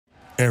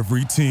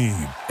Every team,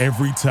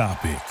 every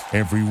topic,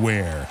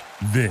 everywhere.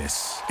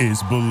 This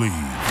is Believe.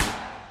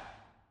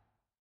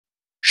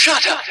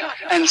 Shut up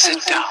and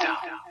sit down.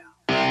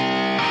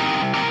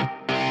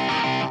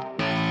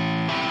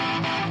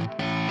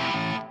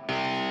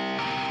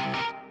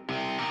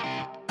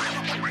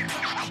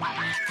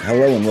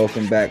 Hello and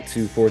welcome back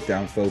to Fourth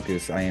Down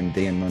Focus. I am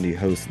Dan Lundy,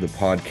 host of the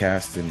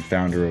podcast and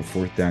founder of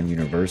Fourth Down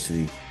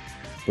University.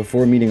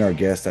 Before meeting our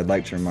guest, I'd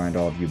like to remind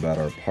all of you about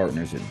our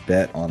partners at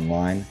Bet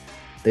Online.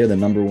 They are the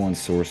number one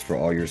source for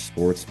all your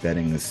sports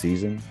betting this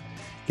season.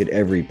 Get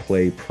every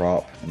play,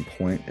 prop, and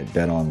point at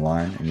Bet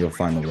Online, and you'll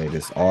find the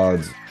latest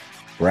odds,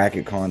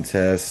 bracket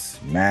contests,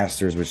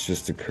 Masters, which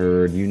just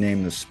occurred. You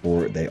name the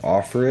sport, they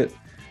offer it.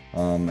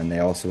 And they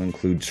also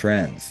include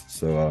trends.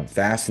 So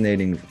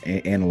fascinating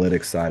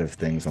analytics side of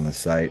things on the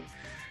site.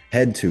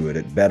 Head to it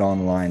at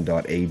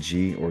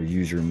betonline.ag or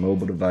use your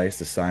mobile device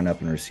to sign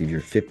up and receive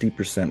your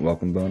 50%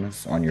 welcome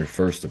bonus on your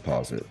first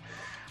deposit.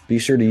 Be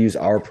sure to use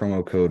our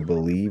promo code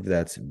BELIEVE,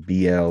 that's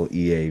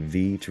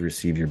BLEAV, to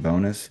receive your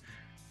bonus.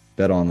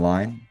 Bet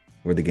Online,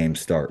 where the game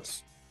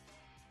starts.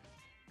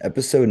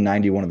 Episode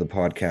 91 of the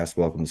podcast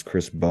welcomes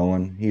Chris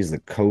Bowen. He's the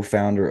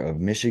co-founder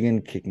of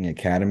Michigan Kicking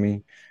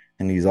Academy,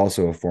 and he's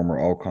also a former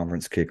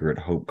all-conference kicker at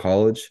Hope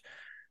College.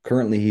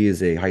 Currently, he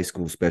is a high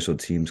school special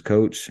teams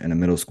coach and a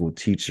middle school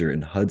teacher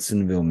in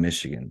Hudsonville,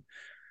 Michigan.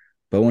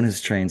 Bowen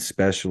has trained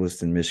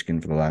specialists in Michigan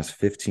for the last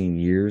 15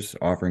 years,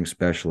 offering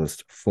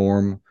specialists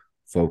form,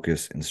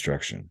 focus,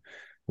 instruction,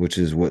 which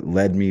is what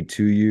led me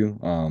to you.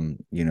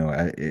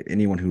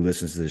 Anyone who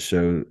listens to the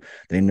show,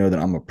 they know that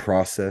I'm a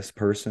process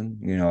person.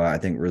 I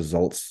think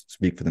results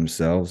speak for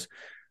themselves.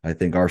 I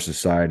think our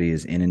society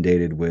is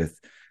inundated with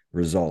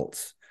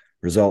results.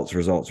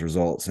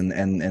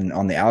 And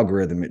on the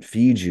algorithm, it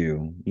feeds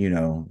you,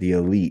 the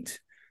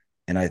elite.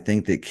 And I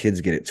think that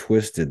kids get it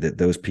twisted that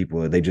those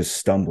people, they just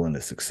stumble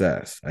into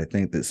success. I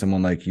think that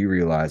someone like you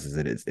realizes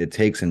that it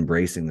takes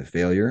embracing the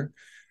failure.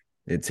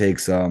 It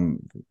takes, I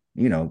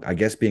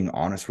guess being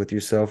honest with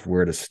yourself,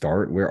 where to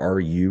start. Where are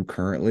you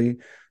currently?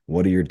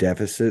 What are your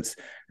deficits?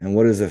 And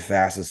what is the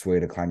fastest way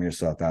to climb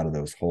yourself out of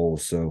those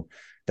holes? So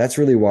that's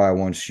really why I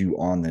want you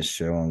on this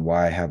show and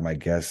why I have my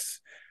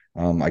guests.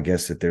 I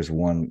guess if there's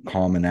one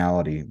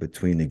commonality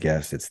between the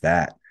guests, it's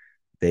that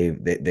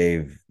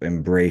they've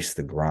embraced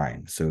the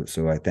grind.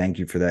 So I thank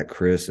you for that,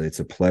 Chris. It's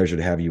a pleasure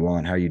to have you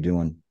on. How are you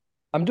doing?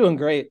 I'm doing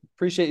great.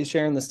 Appreciate you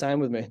sharing this time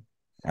with me.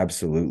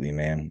 Absolutely,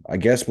 man. I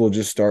guess we'll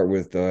just start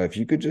with if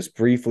you could just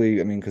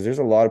briefly, because there's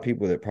a lot of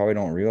people that probably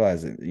don't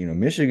realize that,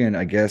 Michigan,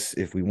 I guess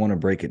if we want to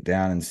break it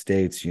down in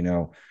states,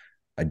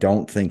 I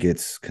don't think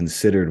it's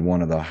considered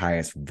one of the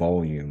highest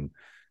volume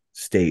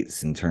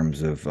states in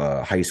terms of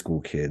high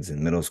school kids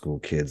and middle school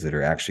kids that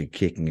are actually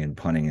kicking and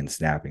punting and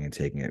snapping and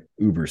taking it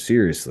uber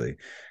seriously.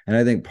 And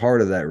I think part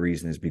of that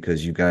reason is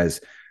because you guys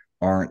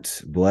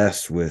aren't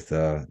blessed with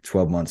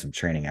 12 months of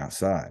training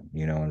outside.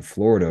 In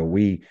Florida,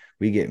 we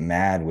get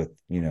mad with,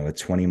 a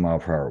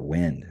 20-mile-per-hour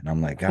wind. And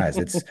I'm like, guys,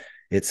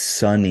 it's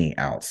sunny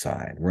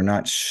outside. We're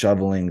not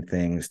shoveling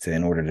things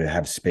in order to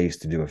have space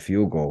to do a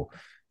field goal.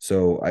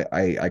 So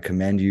I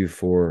commend you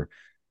for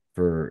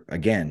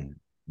again,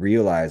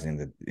 realizing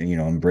that,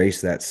 embrace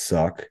that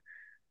suck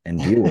and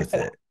deal with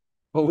it.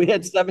 Well, we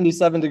had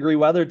 77-degree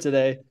weather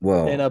today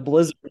in a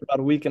blizzard about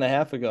a week and a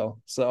half ago.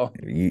 So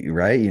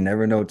right, you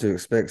never know what to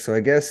expect. So I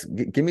guess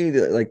give me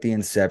the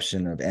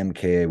inception of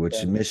MKA, which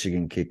is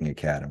Michigan Kicking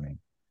Academy.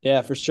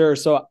 Yeah, for sure.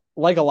 So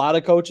like a lot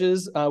of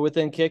coaches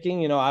within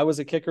kicking, I was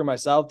a kicker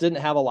myself,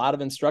 didn't have a lot of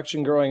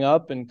instruction growing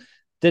up and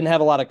didn't have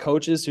a lot of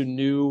coaches who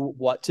knew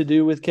what to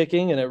do with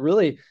kicking. And it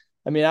really,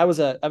 I was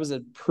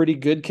a pretty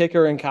good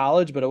kicker in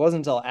college, but it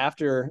wasn't until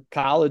after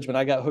college when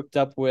I got hooked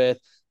up with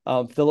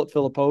Philip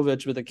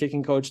Filipovich with the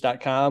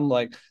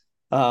kickingcoach.com.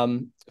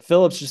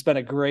 Philip's just been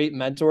a great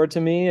mentor to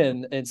me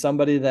and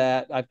somebody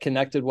that I've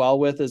connected well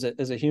with as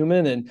a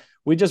human. And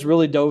we just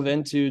really dove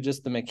into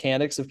just the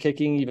mechanics of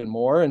kicking even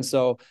more. And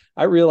so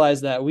I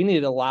realized that we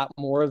needed a lot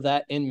more of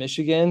that in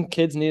Michigan.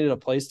 Kids needed a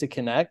place to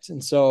connect.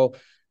 And so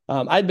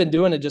I'd been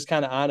doing it just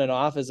kind of on and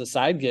off as a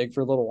side gig for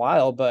a little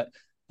while, but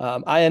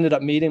I ended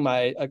up meeting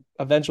my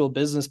eventual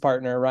business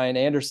partner, Ryan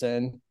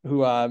Anderson,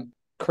 who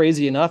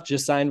crazy enough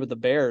just signed with the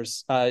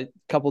Bears a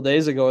couple of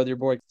days ago with your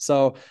boy.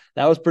 So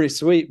that was pretty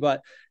sweet.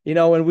 But,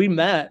 when we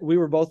met, we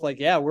were both like,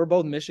 yeah, we're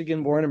both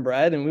Michigan born and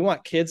bred, and we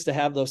want kids to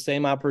have those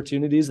same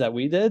opportunities that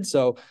we did.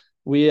 So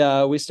we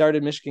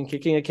started Michigan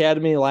Kicking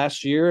Academy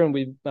last year, and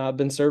we've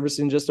been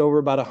servicing just over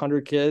about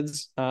 100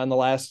 kids in the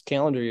last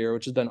calendar year,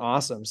 which has been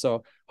awesome.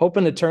 So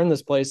hoping to turn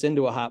this place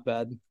into a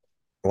hotbed.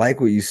 I like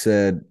what you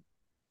said.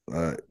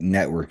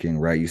 Networking,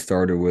 right? You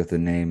started with the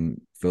name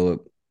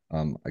Philip.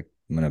 I'm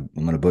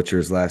gonna butcher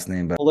his last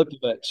name, but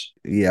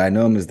yeah, I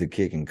know him as the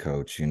kicking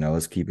coach.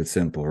 Let's keep it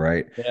simple,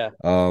 right? Yeah.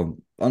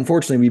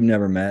 Unfortunately, we've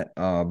never met,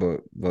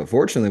 but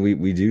fortunately,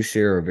 we do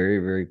share a very,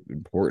 very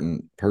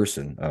important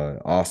person,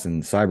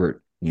 Austin Seibert.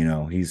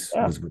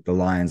 Was with the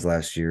Lions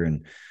last year,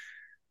 and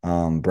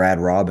Brad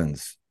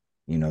Robbins,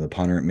 the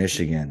punter at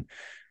Michigan.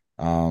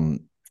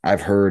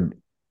 I've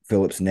heard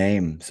Philip's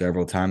name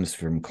several times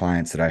from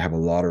clients that I have a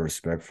lot of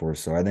respect for.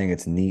 So I think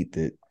it's neat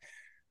that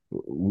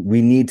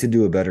we need to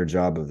do a better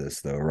job of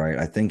this, though, right?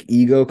 I think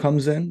ego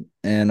comes in,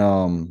 and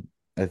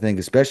I think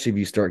especially if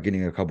you start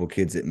getting a couple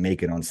kids that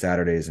make it on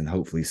Saturdays and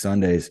hopefully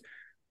Sundays,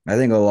 I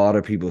think a lot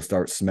of people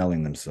start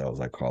smelling themselves,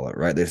 I call it,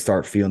 right? They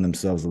start feeling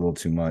themselves a little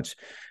too much,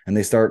 and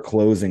they start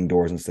closing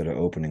doors instead of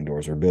opening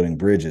doors, or building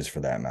bridges for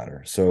that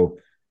matter. So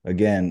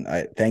again,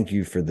 I thank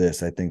you for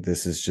this. I think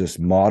this is just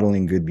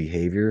modeling good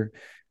behavior.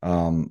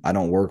 I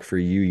don't work for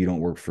you. You don't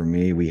work for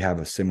me. We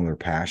have a similar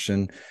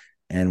passion,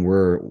 and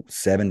we're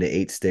 7 to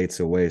 8 states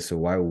away. So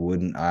why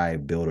wouldn't I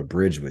build a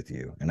bridge with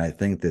you? And I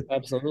think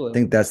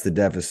Absolutely. that's the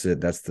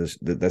deficit. That's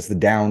the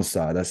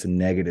downside. That's the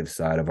negative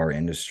side of our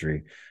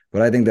industry.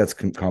 But I think that's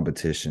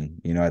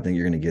competition. I think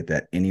you're going to get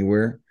that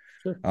anywhere.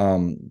 Sure.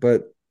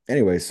 But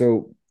anyway,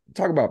 so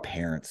talk about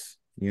parents.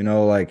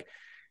 Like,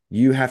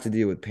 you have to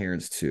deal with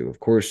parents too. Of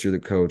course, you're the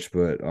coach,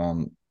 but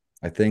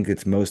I think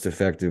it's most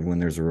effective when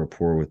there's a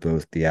rapport with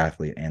both the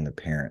athlete and the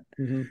parent.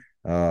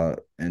 Mm-hmm.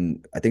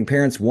 And I think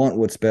parents want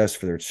what's best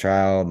for their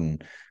child.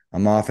 And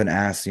I'm often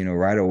asked,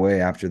 right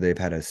away after they've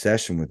had a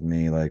session with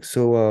me, like,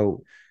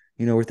 so,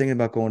 we're thinking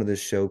about going to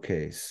this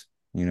showcase,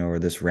 or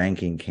this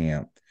ranking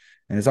camp.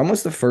 And it's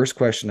almost the first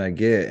question I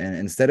get. And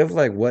instead of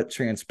like what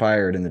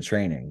transpired in the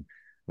training,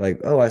 like,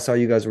 oh, I saw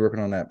you guys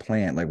working on that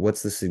plant. Like,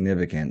 what's the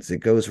significance? It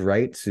goes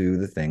right to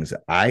the things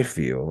that I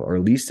feel are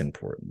least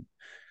important,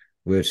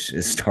 which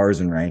is stars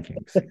and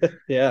rankings.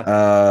 Yeah.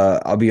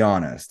 I'll be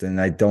honest. And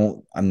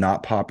I'm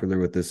not popular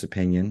with this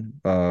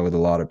opinion with a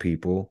lot of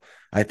people.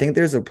 I think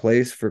there's a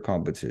place for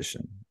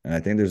competition, and I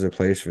think there's a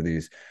place for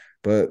these,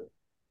 but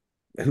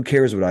who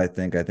cares what I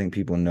think? I think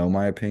people know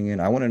my opinion.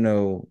 I want to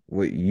know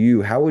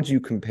how would you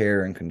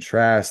compare and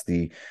contrast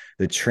the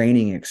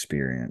training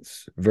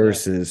experience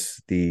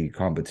versus the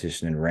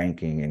competition and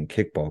ranking and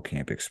kickball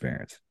camp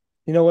experience?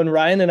 When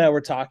Ryan and I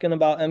were talking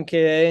about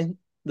MKA,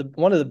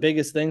 one of the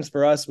biggest things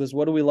for us was,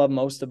 what do we love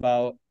most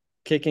about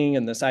kicking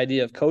and this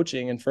idea of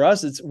coaching? And for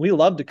us, we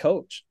love to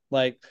coach.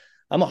 Like,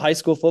 I'm a high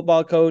school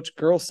football coach,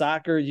 girls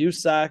soccer, youth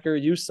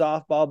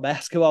softball,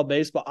 basketball,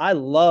 baseball. I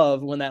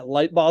love when that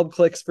light bulb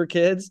clicks for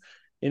kids,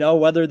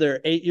 whether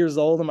they're 8 years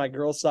old and my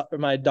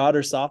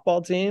daughter's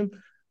softball team,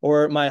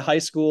 or my high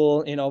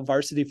school,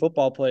 varsity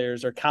football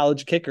players or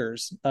college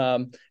kickers.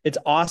 It's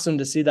awesome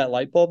to see that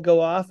light bulb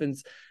go off, and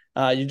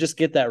you just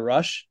get that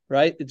rush,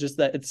 right?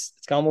 It's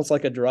almost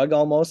like a drug,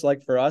 almost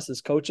like for us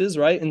as coaches,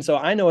 right? And so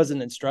I know as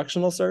an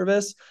instructional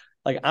service,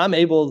 like I'm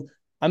able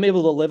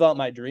to live out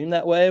my dream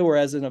that way.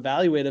 Whereas an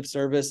evaluative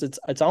service,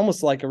 it's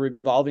almost like a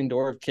revolving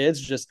door of kids.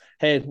 Just,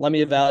 hey, let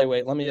me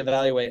evaluate.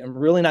 I'm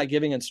really not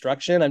giving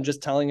instruction. I'm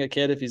just telling a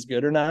kid if he's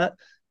good or not.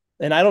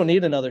 And I don't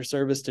need another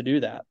service to do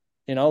that.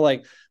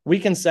 Like, we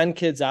can send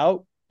kids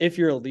out if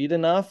you're elite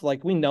enough.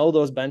 Like, we know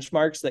those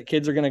benchmarks that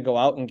kids are going to go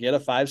out and get a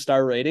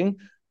 5-star rating.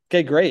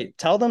 Okay, great.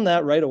 Tell them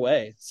that right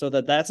away, so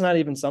that that's not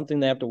even something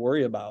they have to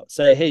worry about.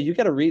 Say, hey, you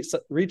got to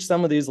reach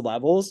some of these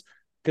levels,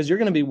 because you're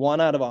going to be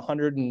one out of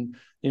 100 and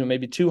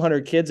maybe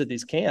 200 kids at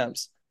these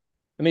camps.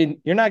 I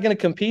mean, you're not going to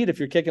compete if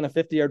you're kicking a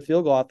 50-yard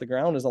field goal off the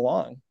ground as a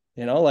long.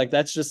 Like,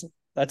 that's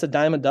a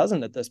dime a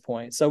dozen at this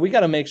point. So we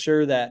got to make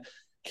sure that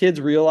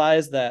kids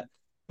realize that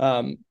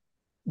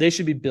they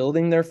should be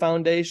building their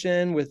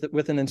foundation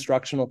with an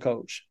instructional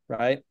coach,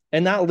 right?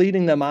 And not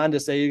leading them on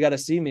to say, you got to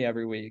see me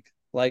every week.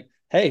 Like,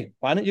 hey,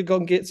 why don't you go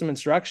get some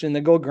instruction,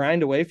 then go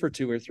grind away for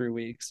 2 or 3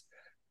 weeks,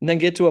 and then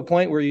get to a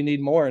point where you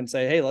need more and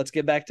say, hey, let's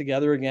get back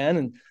together again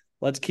and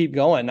let's keep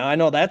going. Now, I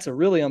know that's a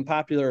really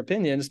unpopular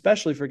opinion,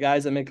 especially for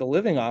guys that make a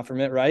living off from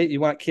it, right? You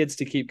want kids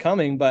to keep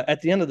coming, but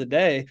at the end of the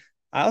day,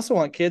 I also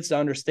want kids to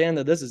understand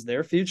that this is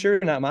their future,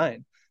 not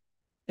mine.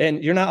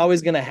 And you're not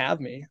always going to have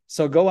me.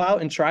 So go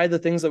out and try the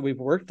things that we've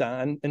worked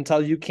on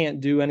until you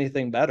can't do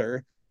anything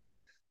better,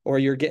 or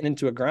you're getting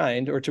into a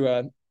grind or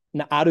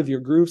out of your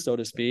groove, so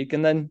to speak,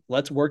 and then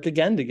let's work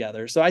again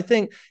together. So I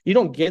think you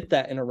don't get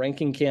that in a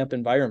ranking camp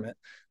environment.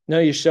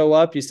 You show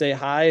up, you say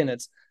hi, and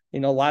it's,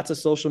 lots of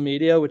social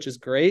media, which is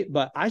great,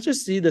 but I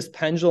just see this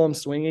pendulum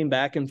swinging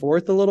back and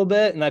forth a little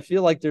bit. And I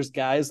feel like there's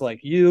guys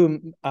like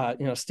you,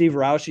 Steve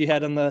Roush, you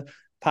had on the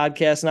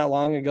podcast not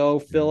long ago,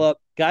 Philip,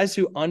 guys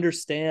who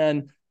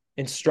understand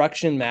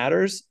instruction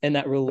matters and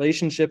that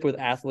relationship with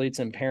athletes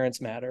and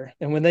parents matter.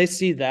 And when they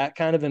see that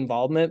kind of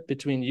involvement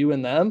between you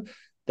and them,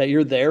 that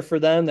you're there for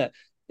them, that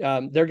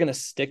they're going to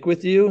stick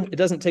with you. It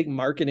doesn't take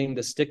marketing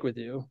to stick with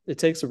you. It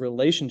takes a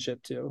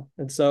relationship to.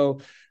 And so,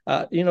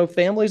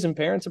 families and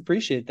parents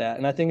appreciate that.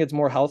 And I think it's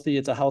more healthy.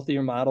 It's a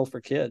healthier model for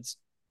kids.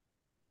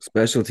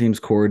 Special teams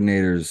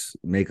coordinators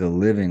make a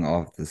living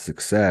off the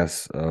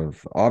success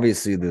of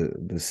obviously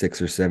the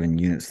 6 or 7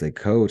 units they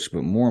coach,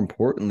 but more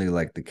importantly,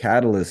 like, the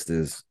catalyst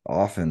is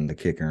often the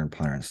kicker and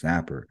punter and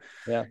snapper.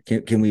 Yeah.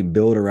 Can we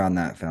build around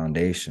that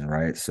foundation,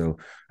 right? So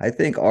I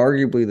think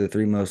arguably the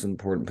 3 most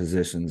important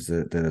positions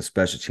that a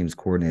special teams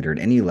coordinator at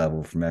any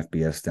level from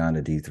FBS down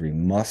to D3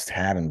 must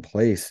have in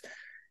place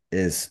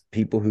is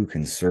people who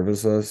can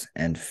service us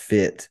and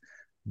fit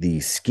the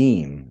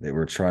scheme that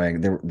we're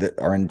trying,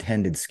 our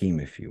intended scheme,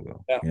 if you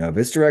will. Yeah. If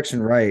it's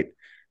direction right,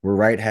 we're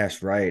right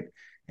hash right,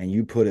 and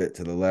you put it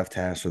to the left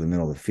hash or the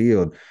middle of the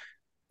field,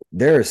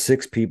 there are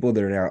 6 people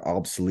that are now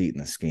obsolete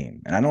in the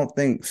scheme. And I don't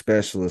think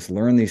specialists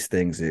learn these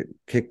things at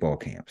kickball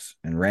camps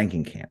and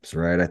ranking camps,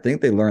 right? I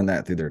think they learn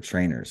that through their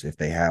trainers if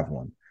they have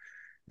one.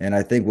 And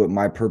I think what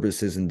my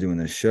purpose is in doing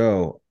this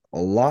show, a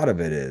lot of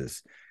it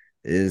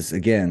is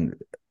again,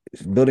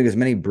 building as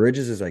many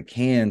bridges as I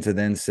can to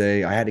then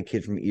say, I had a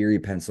kid from Erie,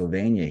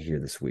 Pennsylvania here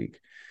this week.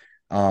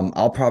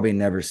 I'll probably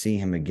never see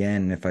him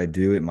again. And if I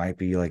do, it might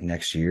be like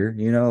next year.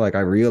 Like I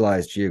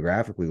realize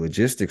geographically,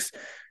 logistics,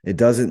 it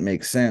doesn't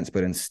make sense.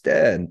 But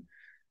instead,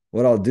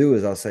 what I'll do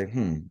is I'll say,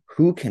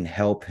 who can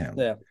help him?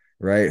 Yeah.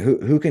 Right?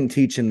 Who can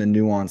teach him the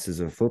nuances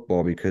of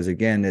football? Because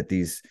again, at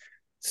these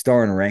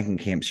star and ranking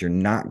camps, you're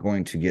not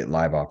going to get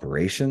live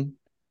operation,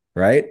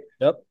 right?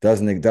 Yep.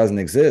 Doesn't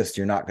exist.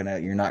 You're not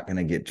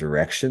gonna get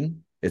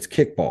direction. It's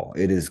kickball.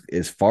 It is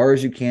as far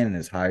as you can and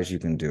as high as you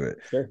can do it.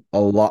 Sure. A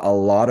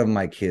lot of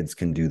my kids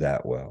can do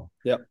that well.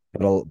 Yep.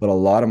 But a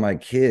lot of my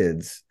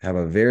kids have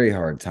a very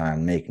hard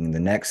time making the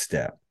next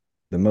step,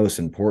 the most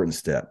important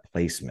step,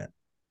 placement.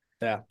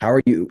 Yeah.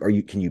 How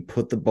can you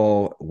put the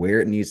ball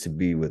where it needs to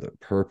be with a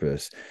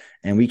purpose?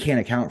 And we can't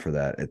account for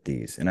that at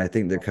these. And I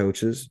think the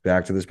coaches,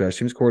 back to the special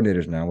teams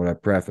coordinators now, what I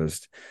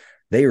prefaced,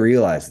 they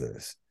realize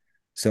this.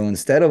 So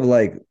instead of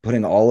like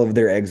putting all of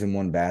their eggs in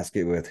one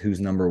basket with who's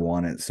number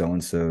 1 at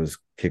so-and-so's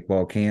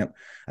kickball camp,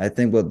 I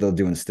think what they'll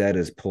do instead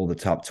is pull the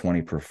top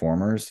 20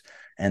 performers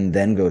and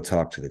then go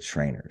talk to the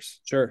trainers.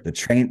 Sure. The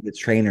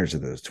trainers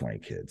of those 20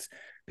 kids,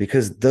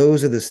 because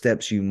those are the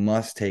steps you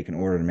must take in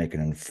order to make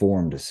an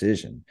informed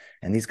decision.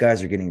 And these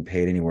guys are getting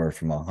paid anywhere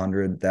from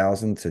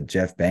 100,000 to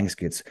Jeff Banks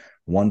gets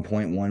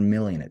 1.1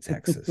 million at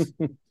Texas.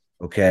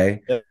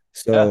 Okay. Yeah.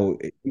 So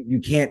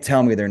you can't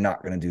tell me they're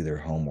not going to do their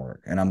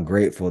homework, and I'm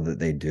grateful that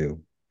they do.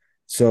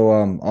 So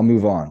I'll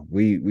move on.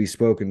 We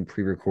spoke in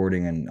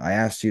pre-recording, and I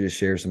asked you to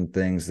share some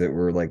things that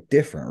were like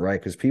different, right?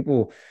 Because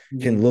people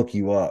can look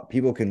you up.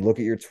 People can look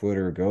at your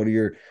Twitter, go to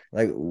your,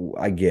 like,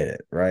 I get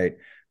it, right?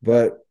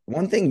 But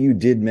one thing you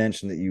did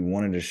mention that you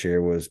wanted to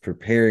share was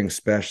preparing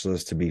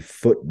specialists to be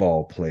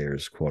football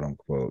players, quote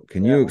unquote.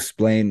 Can you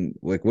explain,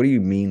 like, what do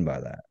you mean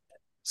by that?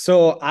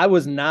 So I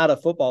was not a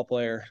football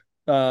player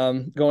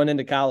going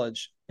into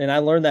college, and I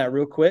learned that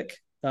real quick.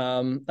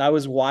 I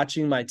was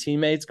watching my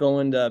teammates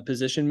go into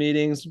position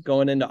meetings,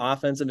 going into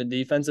offensive and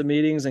defensive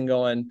meetings, and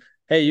going,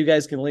 "Hey, you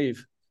guys can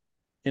leave.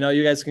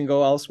 You guys can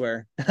go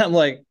elsewhere." And I'm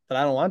like, "But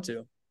I don't want to."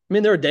 I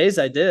mean, there were days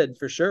I did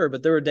for sure,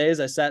 but there were days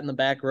I sat in the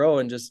back row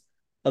and just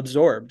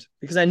absorbed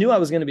because I knew I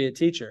was going to be a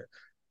teacher.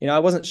 I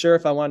wasn't sure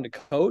if I wanted to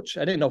coach.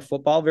 I didn't know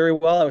football very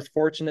well. I was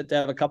fortunate to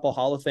have a couple of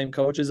Hall of Fame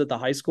coaches at the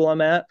high school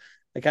I'm at.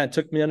 They kind of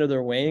took me under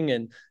their wing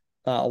and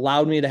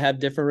allowed me to have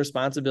different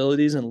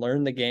responsibilities and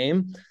learn the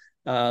game.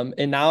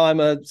 And now I'm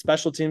a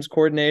special teams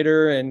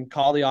coordinator and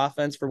call the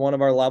offense for one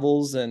of our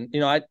levels. And,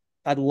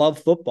 I love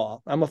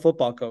football. I'm a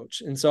football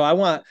coach. And so I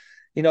want,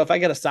 if I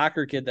get a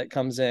soccer kid that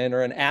comes in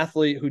or an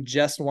athlete who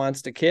just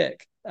wants to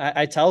kick,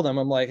 I tell them,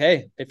 I'm like,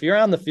 hey, if you're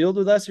on the field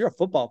with us, you're a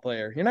football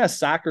player. You're not a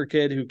soccer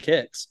kid who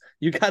kicks.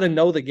 You got to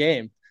know the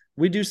game.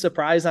 We do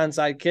surprise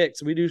onside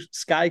kicks. We do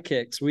sky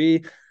kicks.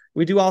 We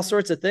do all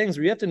sorts of things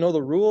where you have to know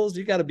the rules.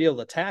 You got to be able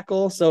to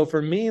tackle. So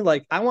for me,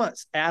 like, I want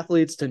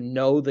athletes to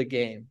know the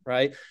game,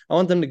 right? I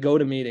want them to go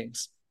to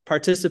meetings,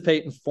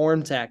 participate in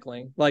form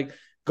tackling, like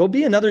go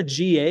be another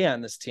GA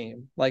on this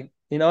team. Like,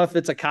 if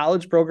it's a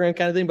college program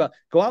kind of thing, but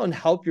go out and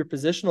help your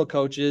positional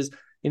coaches,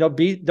 don't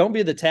be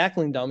the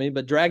tackling dummy,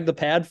 but drag the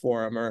pad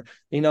for them, or,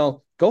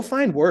 go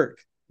find work,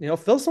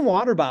 fill some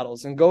water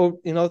bottles and go,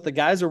 if the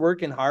guys are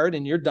working hard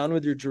and you're done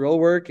with your drill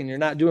work and you're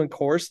not doing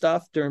core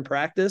stuff during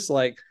practice,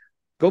 like,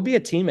 go be a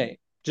teammate.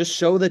 Just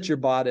show that you're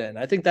bought in.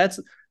 I think that's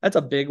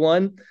a big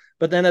one.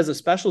 But then as a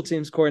special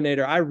teams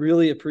coordinator, I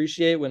really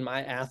appreciate when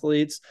my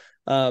athletes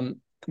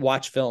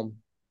watch film,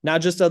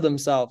 not just of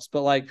themselves,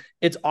 but like,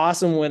 it's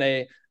awesome when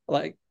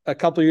a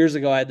couple of years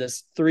ago, I had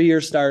this 3-year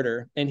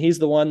starter, and he's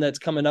the one that's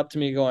coming up to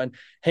me going,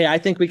 hey, I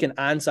think we can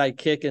onside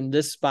kick in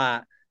this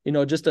spot.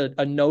 Just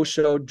a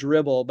no-show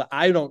dribble, but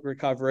I don't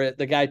recover it.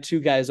 The guy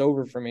 2 guys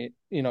over from me,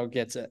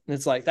 gets it. And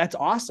it's like, that's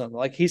awesome.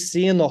 Like, he's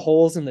seeing the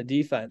holes in the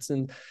defense,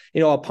 and,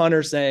 a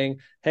punter saying,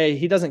 hey,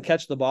 he doesn't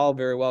catch the ball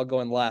very well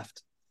going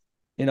left.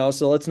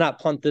 So let's not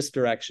punt this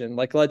direction.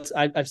 Like,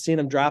 I've seen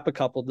him drop a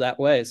couple that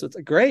way. So it's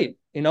great,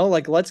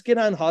 like, let's get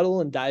on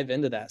huddle and dive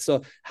into that.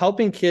 So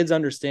helping kids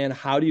understand,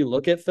 how do you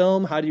look at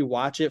film? How do you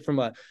watch it from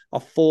a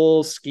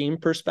full scheme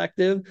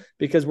perspective?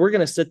 Because we're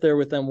going to sit there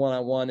with them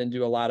one-on-one and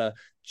do a lot of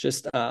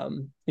just,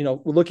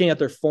 looking at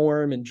their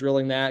form and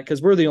drilling that,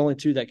 because we're the only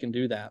 2 that can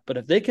do that. But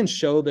if they can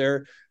show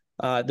their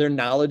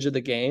knowledge of the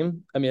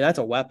game, I mean, that's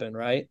a weapon,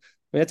 right?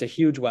 I mean, that's a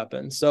huge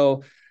weapon.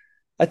 So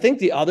I think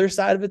the other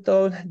side of it,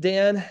 though,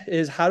 Dan,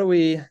 is how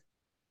do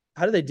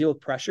they deal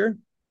with pressure?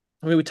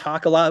 I mean, we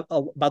talk a lot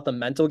about the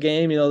mental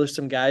game. There's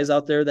some guys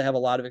out there that have a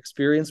lot of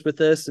experience with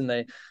this, and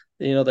they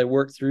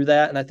work through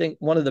that. And I think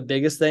one of the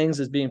biggest things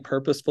is being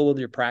purposeful with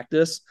your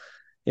practice.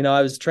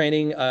 I was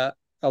training a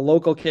a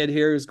local kid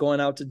here who's going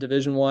out to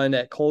Division I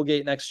at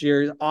Colgate next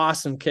year.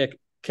 Awesome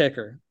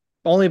kicker.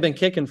 Only been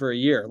kicking for a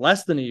year,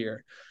 less than a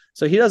year.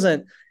 So he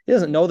doesn't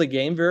know the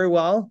game very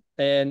well.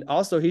 And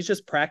also he's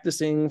just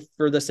practicing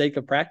for the sake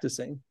of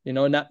practicing,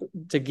 not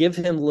to give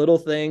him little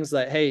things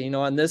like, hey,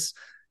 on this,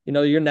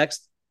 your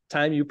next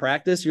time you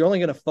practice, you're only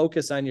going to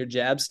focus on your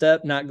jab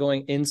step, not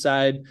going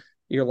inside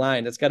your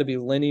line. It's got to be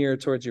linear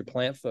towards your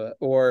plant foot,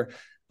 or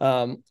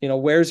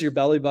where's your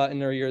belly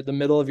button or the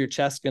middle of your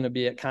chest going to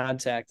be at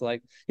contact?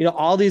 Like,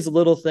 all these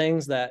little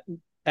things that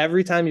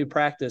every time you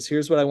practice,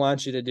 here's what I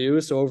want you to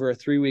do. So over a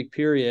 3-week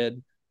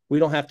period, we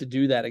don't have to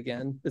do that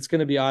again. It's going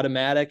to be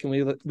automatic,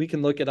 and we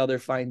can look at other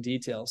fine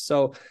details.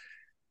 So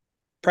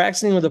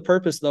practicing with a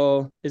purpose,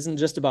 though, isn't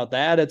just about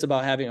that. It's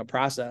about having a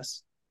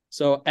process.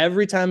 So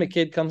every time a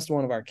kid comes to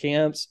one of our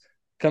camps,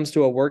 comes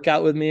to a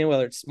workout with me,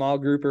 whether it's small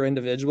group or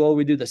individual,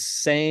 we do the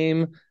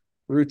same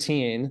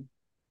routine.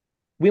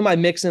 We might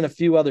mix in a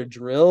few other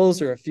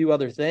drills or a few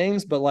other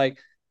things, but like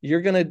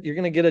you're going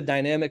to get a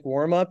dynamic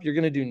warm up. You're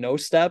going to do no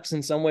steps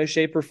in some way,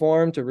 shape, or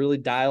form to really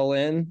dial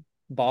in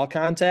ball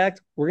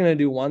contact. We're going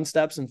to do 1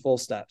 steps and full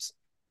steps.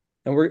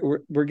 And we're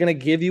going to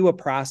give you a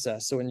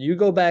process. So when you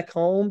go back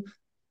home,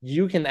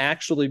 you can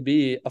actually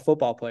be a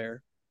football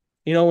player.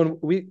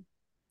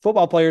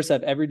 Football players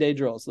have everyday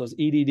drills, those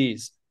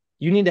EDDs.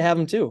 You need to have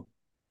them too.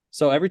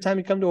 So every time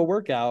you come to a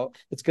workout,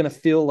 it's going to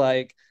feel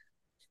like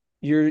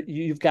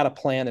you've got a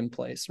plan in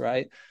place,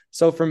 right?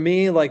 So for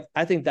me, like,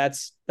 I think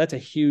that's a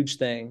huge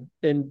thing.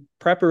 And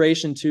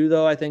preparation too,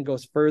 though, I think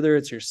goes further.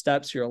 It's your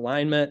steps, your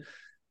alignment.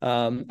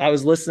 I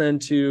was listening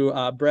to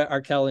Brett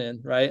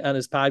Arkelian, right, on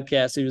his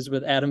podcast. He was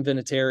with Adam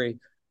Vinatieri,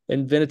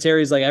 and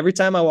Vinatieri's like, every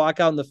time I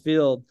walk out in the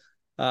field,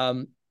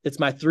 it's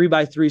my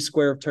 3x3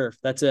 square of turf.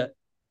 That's it.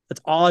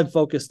 That's all I'm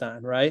focused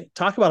on, right?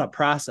 Talk about a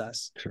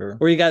process. Sure.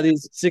 Where you got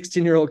these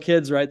 16-year-old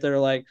kids, right, that are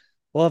like,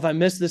 well, if I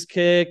miss this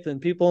kick, then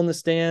people in the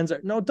stands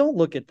no, don't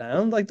look at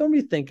them. Like, don't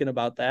be thinking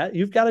about that.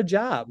 You've got a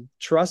job.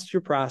 Trust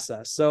your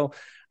process. So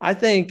I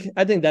think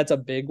that's a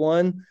big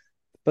one.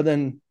 But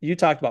then you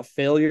talked about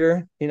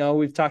failure.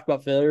 We've talked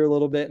about failure a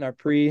little bit in our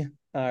pre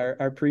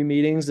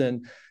meetings.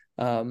 And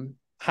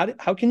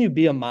how can you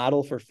be a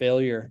model for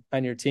failure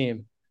on your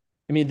team?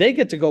 I mean, they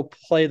get to go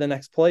play the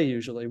next play.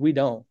 Usually we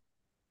don't,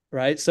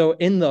 right? So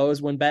in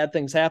those, when bad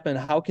things happen,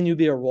 how can you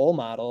be a role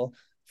model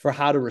for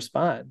how to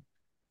respond?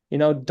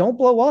 Don't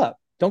blow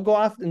up. Don't go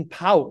off and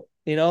pout,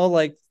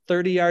 like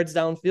 30 yards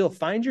downfield.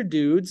 Find your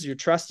dudes, your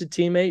trusted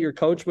teammate, your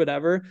coach,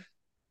 whatever.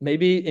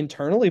 Maybe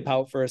internally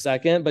pout for a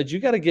second, but you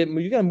got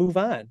to move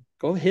on.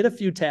 Go hit a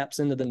few taps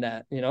into the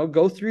net,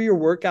 go through your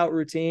workout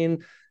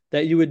routine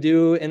that you would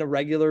do in a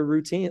regular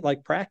routine,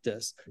 like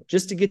practice,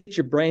 just to get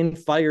your brain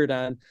fired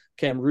on,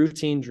 okay, I'm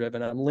routine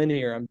driven, I'm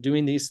linear, I'm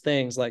doing these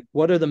things. Like,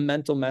 what are the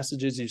mental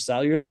messages you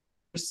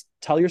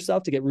tell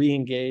yourself to get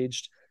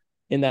re-engaged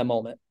in that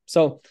moment?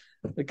 So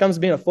when it comes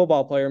to being a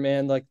football player,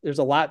 man, like there's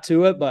a lot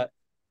to it, but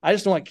I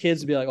just don't want kids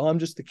to be like, oh, I'm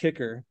just the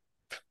kicker.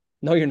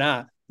 No, you're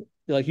not.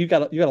 You're like, you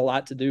got a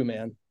lot to do,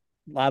 man.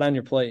 A lot on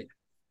your plate.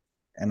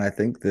 And I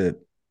think that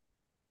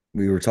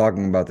we were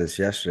talking about this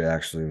yesterday.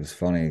 Actually, it was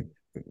funny.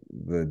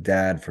 The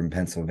dad from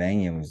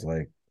Pennsylvania was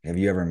like, have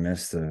you ever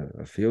missed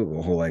a field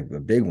goal, like a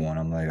big one?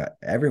 I'm like,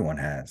 everyone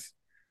has.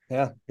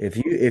 Yeah.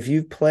 If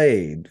you've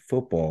played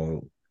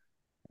football,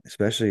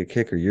 especially a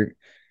kicker, you're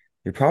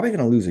probably going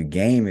to lose a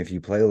game if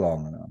you play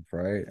long enough,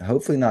 right?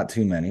 Hopefully not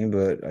too many,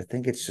 but I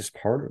think it's just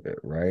part of it,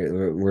 right?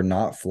 We're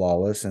not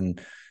flawless,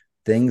 and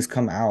things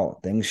come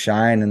out, things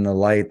shine in the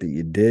light that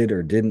you did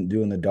or didn't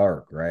do in the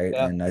dark, right?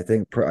 Yeah. And I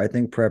think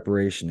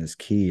preparation is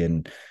key,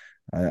 and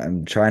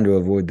I'm trying to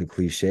avoid the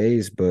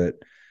cliches, but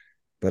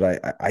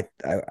I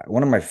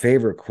one of my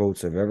favorite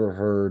quotes I've ever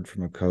heard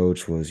from a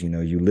coach was,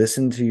 you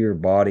listen to your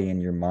body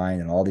and your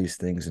mind and all these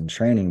things in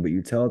training, but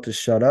you tell it to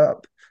shut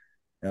up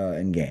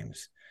in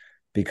games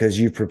because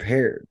you've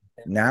prepared.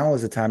 Now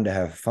is the time to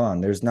have fun.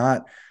 There's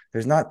not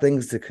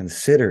things to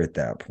consider at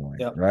that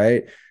point, Yep.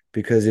 right?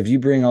 Because if you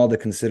bring all the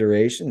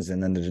considerations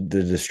and then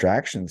the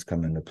distractions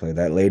come into play,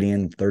 that lady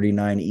in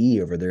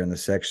 39E over there in the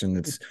section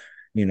that's,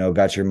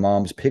 got your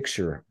mom's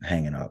picture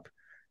hanging up,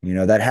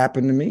 that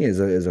happened to me as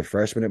a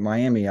freshman at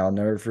Miami. I'll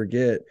never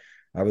forget.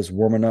 I was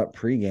warming up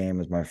pregame. It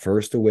was my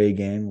first away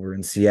game. We're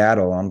in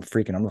Seattle. I'm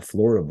a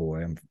Florida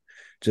boy. I'm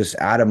just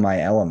out of my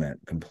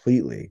element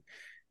completely.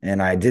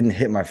 And I didn't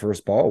hit my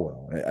first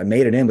ball well. I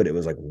made it in, but it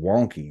was like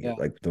wonky,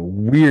 like the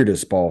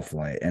weirdest ball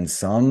flight. And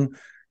some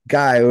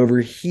guy over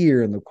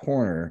here in the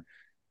corner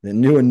that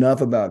knew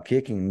enough about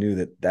kicking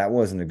knew that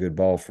wasn't a good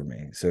ball for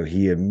me. So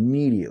he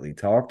immediately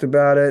talked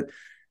about it.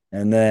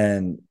 And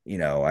then,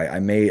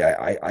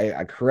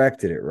 I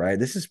corrected it, right?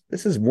 This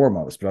is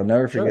warm-ups, but I'll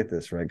never forget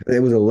this, right? Because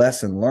it was a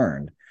lesson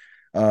learned.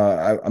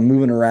 I'm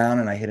moving around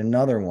and I hit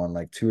another one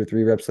like 2 or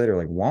 3 reps later,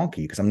 like wonky,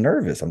 because I'm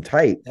nervous, I'm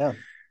tight. Yeah.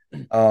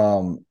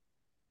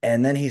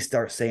 And then he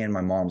starts saying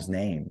my mom's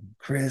name,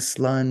 Chris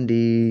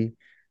Lundy.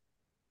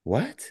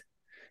 What?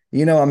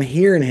 I'm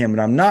hearing him,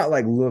 and I'm not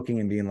like looking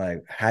and being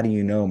like, how do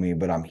you know me?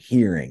 But I'm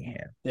hearing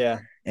him. Yeah.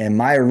 And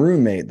my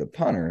roommate, the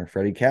punter,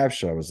 Freddie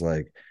Capshaw, was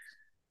like,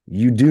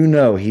 You do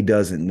know he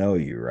doesn't know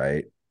you,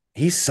 right?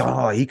 He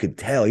could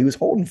tell. He was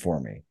holding for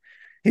me.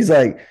 He's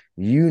like,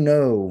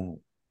 he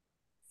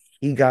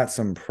got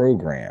some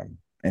program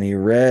and he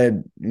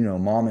read,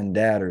 mom and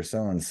dad or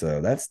so and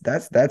so. That's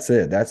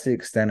it. That's the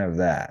extent of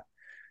that.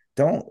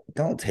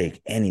 Don't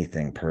take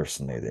anything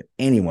personally that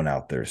anyone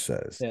out there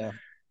says. Yeah.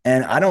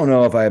 And I don't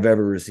know if I've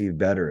ever received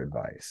better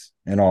advice,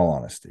 in all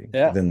honesty,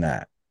 Yeah. than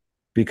that,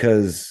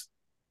 because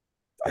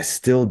I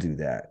still do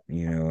that,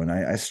 and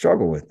I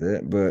struggle with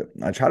it, but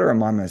I try to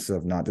remind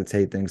myself not to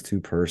take things too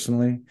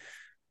personally,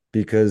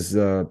 because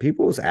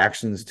people's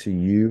actions to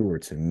you or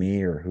to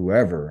me or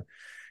whoever,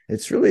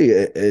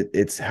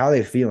 it's how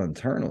they feel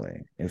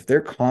internally. If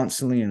they're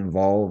constantly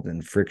involved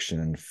in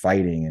friction and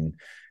fighting and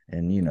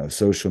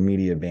social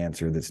media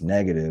banter that's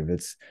negative,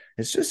 it's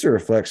just a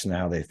reflection of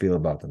how they feel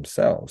about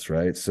themselves,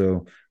 right?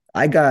 So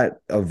I got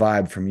a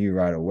vibe from you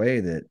right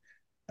away that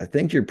I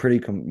think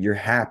you're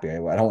happy. I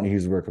don't want to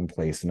use the word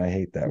complacent. I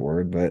hate that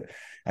word, but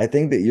I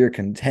think that you're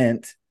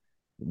content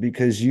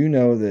because you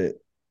know that,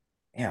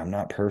 yeah, I'm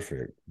not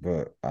perfect,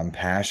 but I'm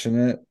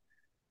passionate,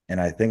 and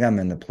I think I'm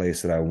in the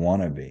place that I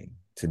want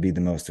to be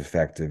the most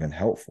effective and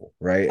helpful,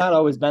 right? Not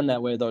always been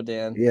that way though,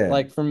 Dan. Yeah.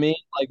 Like for me,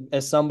 like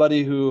as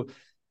somebody who,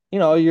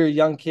 you're a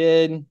young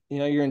kid,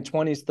 you're in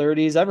 20s,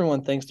 30s,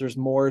 everyone thinks there's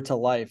more to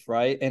life,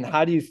 right? And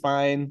how do you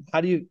find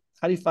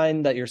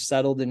that you're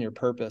settled in your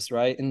purpose,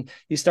 right? And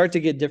you start to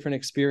get different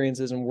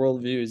experiences and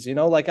worldviews.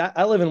 Like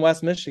I live in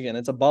West Michigan.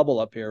 It's a bubble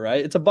up here,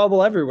 right? It's a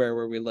bubble everywhere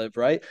where we live,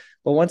 right?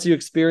 But once you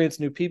experience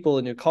new people,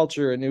 a new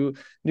culture, and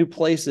new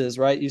places,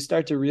 right? You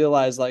start to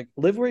realize, like,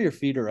 live where your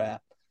feet are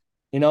at.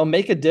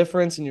 Make a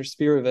difference in your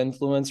sphere of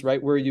influence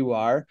right where you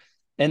are,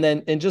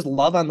 and just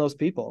love on those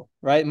people,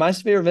 right? My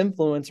sphere of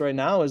influence right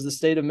now is the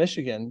state of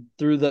Michigan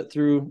through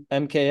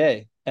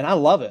MKA, and I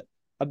love it.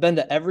 I've been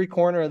to every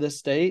corner of this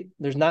state.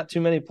 There's not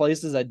too many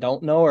places I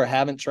don't know or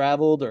haven't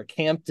traveled or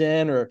camped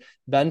in or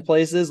been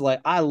places.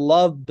 Like, I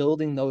love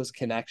building those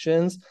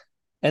connections.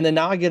 And then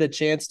now I get a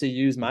chance to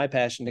use my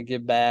passion to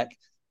give back,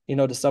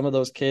 to some of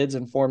those kids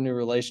and form new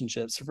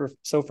relationships.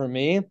 So for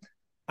me,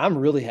 I'm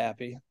really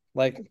happy.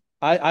 Like,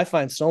 I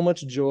find so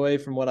much joy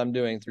from what I'm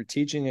doing through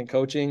teaching and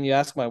coaching. You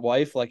ask my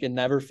wife, like, it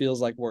never feels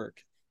like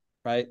work,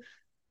 right?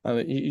 I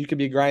mean, you could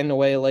be grinding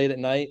away late at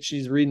night.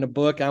 She's reading a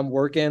book. I'm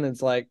working.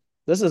 It's like,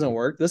 this isn't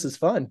work. This is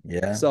fun.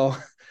 Yeah. So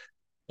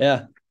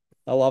yeah,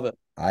 I love it.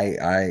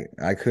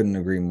 I couldn't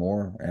agree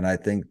more. And I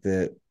think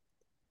that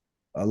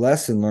a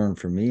lesson learned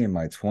for me in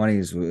my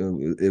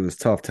 20s, it was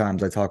tough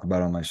times. I talk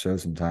about on my show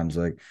sometimes.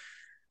 Like,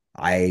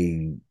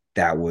 I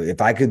that would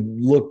if I could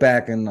look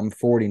back, and I'm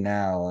 40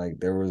 now, like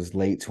there was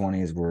late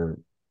 20s where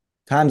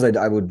times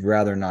I would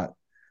rather not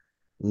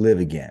live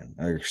again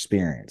or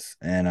experience.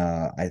 And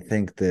I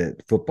think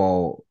that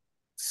football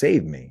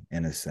saved me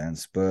in a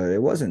sense, but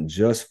it wasn't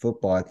just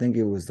football. I think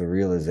it was the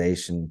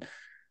realization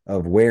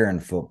of where in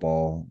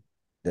football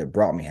that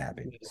brought me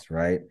happiness,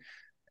 right?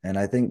 And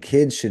I think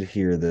kids should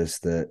hear this,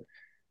 that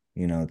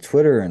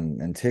Twitter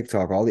and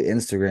TikTok, all the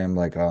Instagram,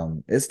 like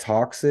it's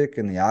toxic,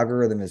 and the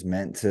algorithm is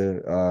meant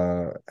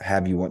to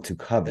have you want to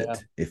Yeah.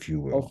 covet, if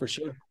you Oh, will, for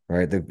sure.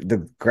 right?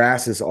 The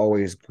grass is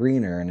always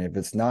greener, and if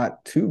it's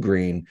not too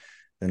green,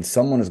 then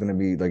someone is going to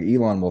be like,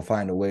 Elon will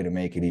find a way to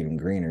make it even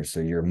greener, so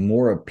you're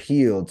more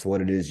appealed to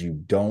what it is you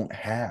don't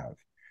have.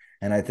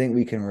 And I think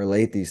we can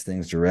relate these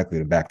things directly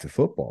to back to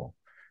football.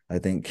 I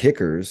think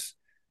kickers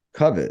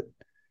covet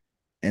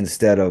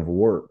instead of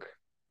work,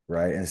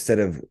 right? Instead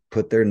of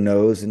put their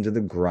nose into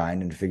the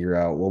grind and figure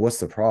out, well,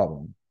 what's the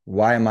problem?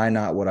 Why am I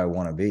not what I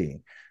want to be?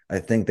 I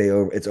think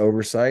it's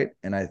oversight,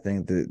 and I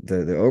think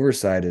the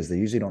oversight is they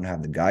usually don't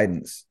have the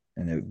guidance,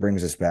 and it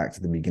brings us back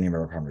to the beginning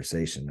of our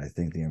conversation. I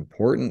think the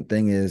important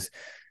thing is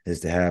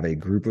to have a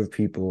group of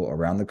people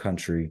around the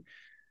country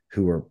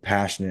who are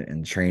passionate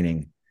in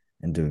training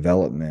and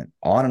development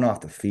on and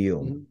off the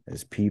field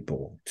as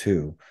people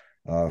too,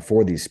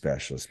 for these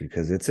specialists,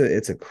 because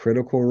it's a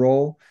critical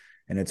role,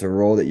 and it's a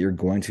role that you're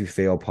going to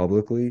fail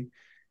publicly,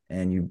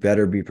 and you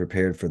better be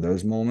prepared for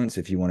those moments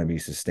if you want to be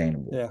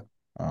sustainable. Yeah.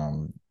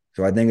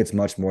 So I think it's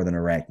much more than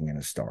a ranking and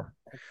a star.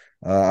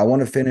 I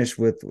want to finish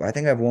with, I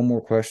think I have one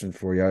more question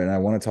for you, and I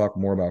want to talk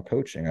more about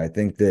coaching. I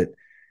think that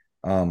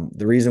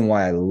the reason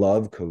why I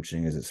love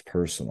coaching is it's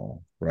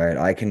personal, right?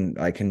 I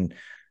can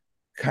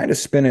kind of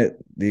spin it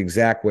the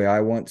exact way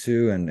I want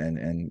to,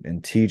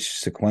 and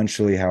teach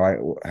sequentially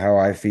how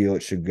I feel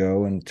it should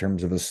go in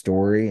terms of a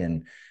story,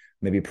 and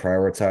maybe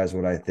prioritize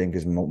what I think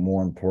is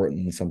more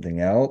important than something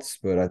else.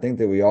 But I think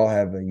that we all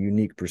have a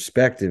unique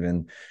perspective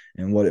in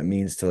what it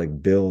means to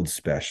like build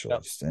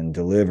specialists and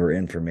deliver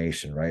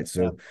information, right?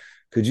 So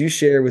could you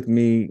share with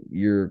me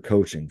your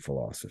coaching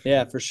philosophy?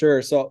 Yeah, for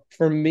sure. So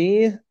for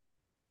me,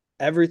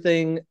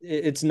 everything,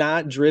 it's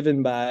not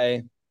driven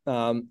by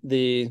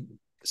the,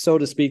 so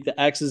to speak, the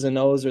X's and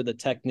O's or the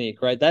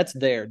technique, right? That's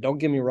there. Don't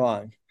get me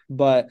wrong.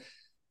 But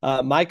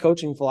my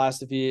coaching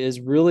philosophy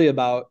is really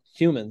about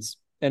humans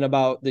and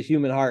about the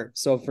human heart.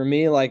 So for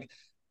me, like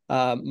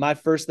my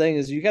first thing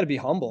is you got to be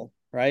humble,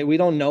 right? We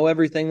don't know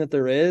everything that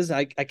there is.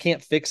 I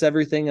can't fix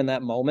everything in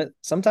that moment.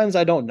 Sometimes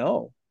I don't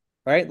know,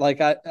 right?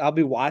 Like I'll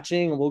be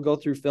watching and we'll go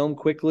through film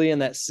quickly in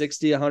that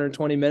 60,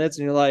 120 minutes.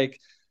 And you're like,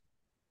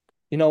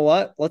 you know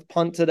what? Let's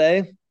punt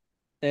today.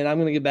 And I'm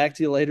going to get back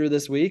to you later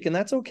this week. And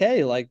that's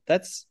okay. Like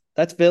that's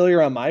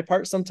failure on my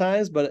part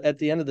sometimes. But at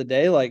the end of the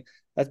day, like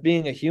that's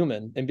being a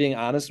human and being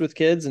honest with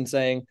kids and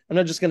saying, I'm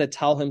not just going to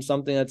tell him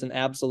something that's an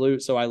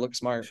absolute so I look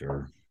smart.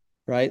 Sure.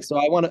 Right. So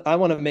I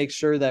want to make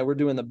sure that we're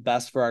doing the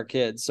best for our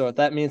kids. So if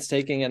that means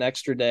taking an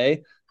extra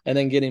day and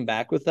then getting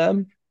back with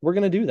them, we're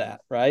going to do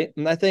that. Right.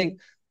 And I think,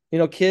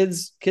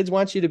 kids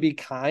want you to be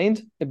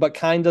kind, but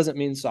kind doesn't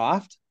mean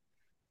soft.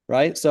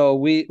 Right. So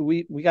we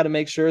got to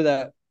make sure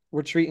that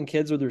we're treating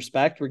kids with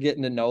respect. We're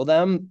getting to know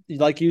them.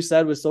 Like you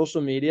said, with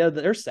social media,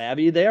 they're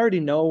savvy. They already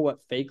know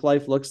what fake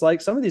life looks like.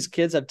 Some of these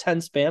kids have 10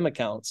 spam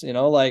accounts,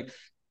 like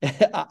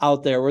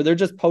out there where they're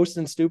just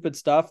posting stupid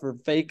stuff or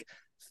fake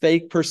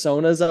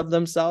personas of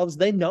themselves.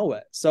 They know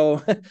it.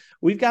 So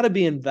we've got to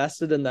be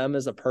invested in them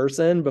as a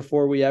person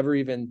before we ever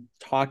even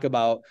talk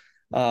about,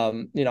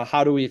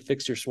 how do we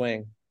fix your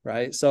swing?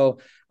 Right. So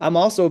I'm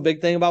also a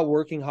big thing about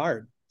working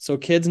hard. So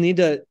kids need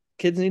to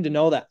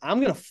know that I'm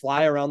going to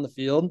fly around the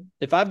field.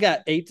 If I've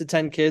got 8 to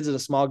 10 kids at a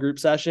small group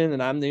session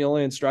and I'm the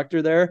only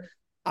instructor there,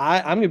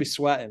 I'm going to be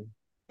sweating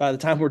by the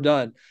time we're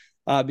done,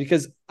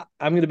 because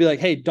I'm going to be like,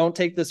 hey, don't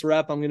take this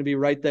rep. I'm going to be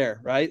right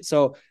there. Right.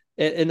 So,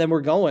 and then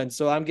we're going.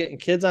 So I'm getting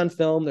kids on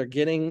film. They're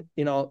getting,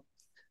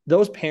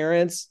 those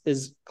parents,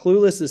 as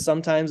clueless as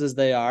sometimes as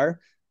they are,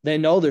 they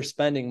know they're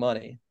spending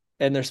money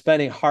and they're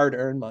spending hard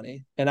earned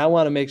money. And I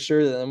want to make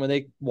sure that when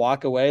they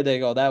walk away, they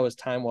go, that was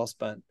time well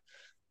spent.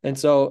 And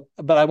so,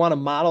 but I want to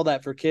model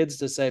that for kids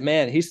to say,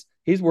 man,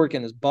 he's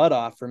working his butt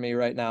off for me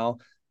right now.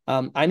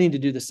 I need to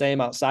do the same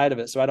outside of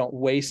it so I don't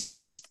waste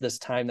this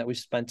time that we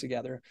spent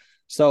together.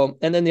 So,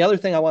 and then the other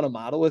thing I want to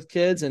model with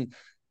kids, and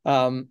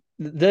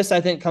this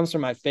I think comes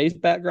from my faith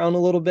background a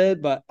little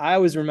bit, but I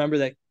always remember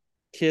that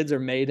kids are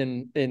made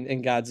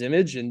in God's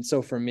image. And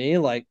so for me,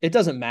 like, it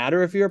doesn't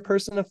matter if you're a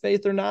person of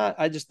faith or not.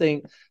 I just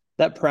think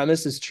that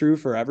premise is true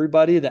for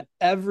everybody, that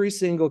every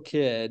single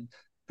kid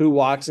who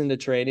walks into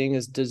training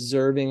is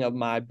deserving of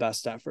my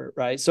best effort.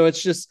 Right. So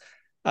it's just,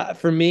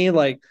 for me,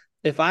 like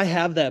if I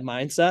have that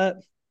mindset,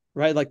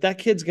 right, like that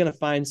kid's going to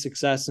find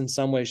success in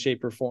some way,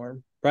 shape or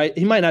form. Right.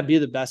 He might not be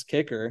the best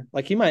kicker.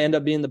 Like he might end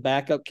up being the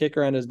backup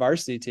kicker on his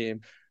varsity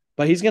team,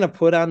 but he's going to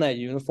put on that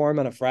uniform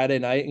on a Friday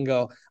night and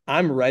go,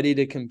 I'm ready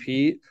to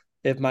compete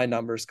if my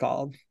number's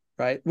called.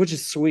 Right. Which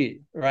is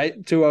sweet.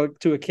 Right. To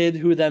a kid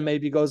who then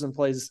maybe goes and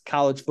plays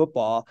college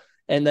football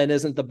and then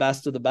isn't the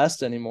best of the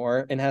best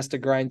anymore and has to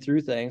grind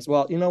through things.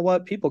 Well, you know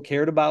what? People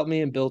cared about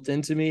me and built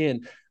into me.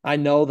 And I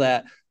know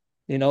that,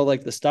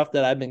 like the stuff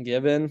that I've been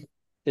given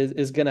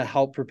is going to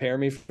help prepare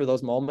me for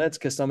those moments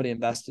because somebody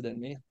invested in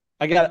me.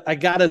 I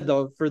got to,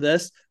 though, for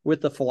this, with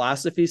the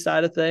philosophy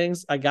side of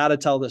things, I got to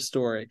tell this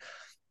story.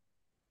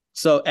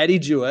 So Eddie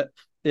Jewett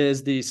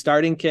is the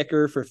starting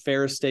kicker for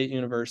Ferris State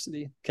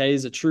University. Okay.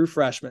 He's a true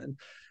freshman.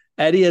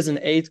 Eddie, as an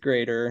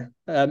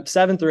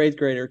seventh or eighth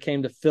grader,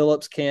 came to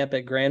Phillips camp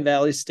at Grand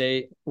Valley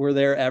State. We're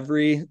there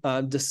every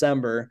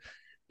December.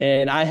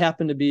 And I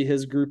happen to be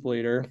his group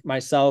leader,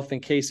 myself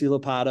and Casey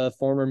Lapata,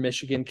 former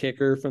Michigan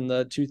kicker from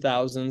the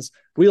 2000s.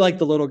 We like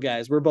the little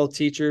guys. We're both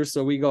teachers,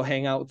 so we go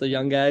hang out with the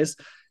young guys.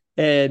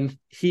 And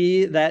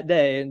he, that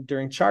day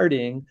during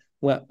charting,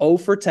 went 0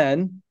 for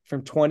 10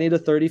 from 20 to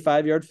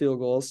 35-yard field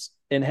goals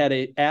and had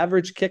an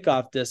average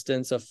kickoff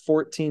distance of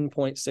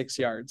 14.6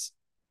 yards.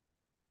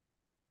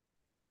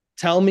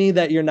 Tell me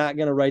that you're not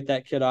going to write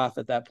that kid off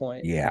at that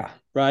point. Yeah.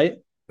 Right.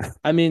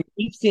 I mean,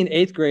 we've seen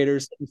eighth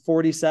graders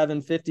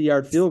 47,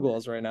 50-yard field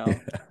goals right now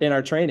in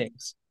our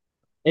trainings.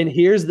 And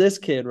here's this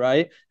kid,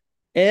 right?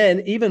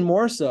 And even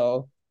more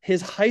so,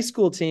 his high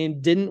school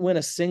team didn't win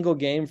a single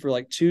game for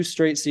like 2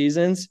 straight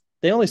seasons.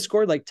 They only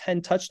scored like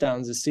 10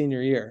 touchdowns his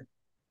senior year.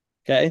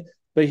 Okay.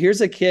 But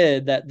here's a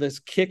kid that this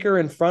kicker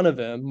in front of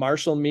him,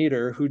 Marshall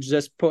Meter, who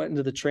just put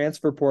into the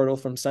transfer portal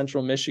from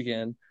Central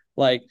Michigan,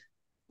 like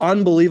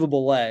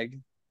unbelievable leg.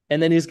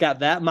 And then he's got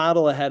that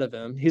model ahead of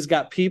him. He's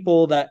got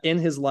people that in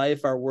his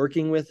life are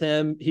working with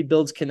him. He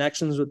builds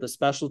connections with the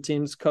special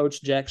teams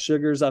coach, Jack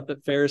Sugars, up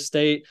at Ferris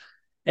State.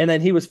 And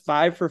then he was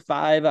 5 for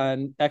 5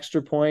 on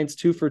extra points,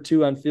 2 for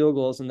 2 on field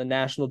goals in the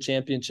national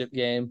championship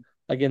game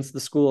against the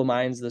School of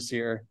Mines this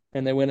year.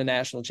 And they win a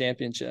national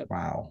championship.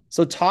 Wow.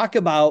 So talk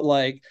about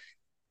like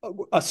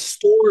a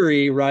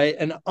story, right?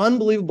 An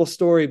unbelievable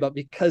story, but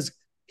because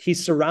he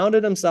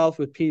surrounded himself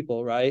with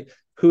people, right,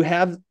 who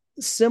have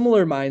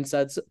similar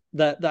mindsets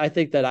that I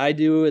think that I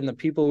do, and the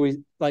people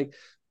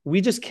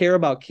we just care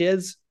about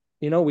kids.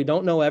 We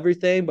don't know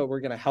everything, but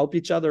we're going to help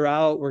each other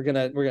out. We're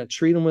going to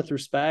treat them with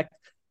respect.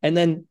 And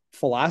then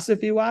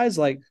philosophy wise,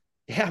 like,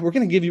 yeah, we're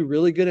going to give you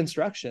really good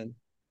instruction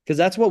because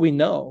that's what we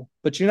know,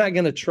 but you're not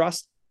going to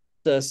trust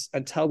us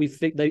until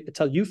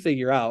you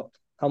figure out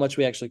how much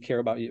we actually care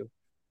about you.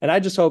 And I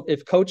just hope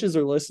if coaches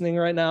are listening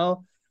right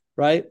now,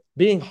 right,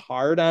 being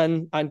hard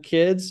on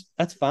kids,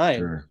 that's fine.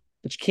 Sure.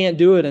 But you can't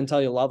do it until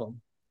you love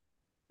them,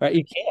 right?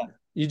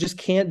 You just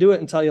can't do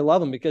it until you love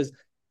them, because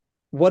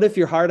what if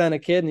you're hard on a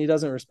kid and he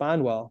doesn't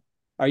respond well?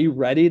 are you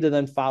ready to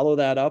then follow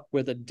that up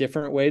with a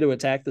different way to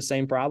attack the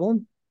same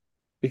problem?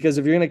 Because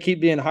if you're going to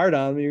keep being hard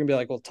on them, you're going to be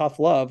like, well, tough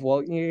love.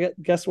 Well,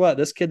 guess what?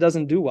 This kid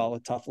doesn't do well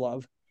with tough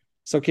love.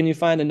 So can you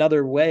find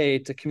another way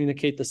to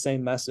communicate the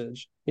same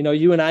message?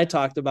 You and I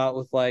talked about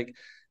with like,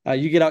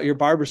 you get out your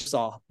barber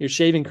saw, your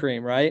shaving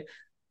cream, right?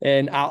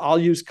 And I'll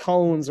use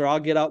cones, or I'll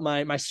get out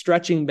my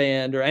stretching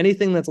band, or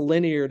anything that's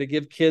linear to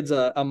give kids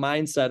a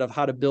mindset of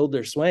how to build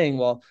their swing.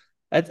 Well,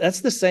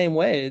 that's the same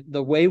way.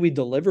 The way we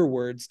deliver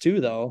words too,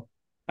 though,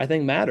 I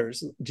think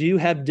matters. Do you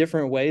have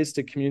different ways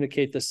to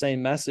communicate the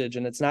same message?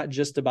 And it's not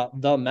just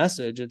about the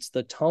message, it's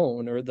the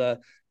tone or the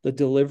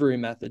delivery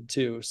method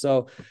too.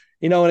 So,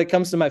 when it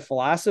comes to my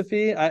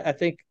philosophy, I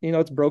think,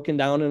 it's broken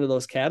down into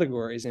those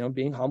categories,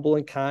 being humble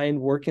and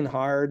kind, working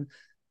hard,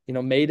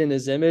 made in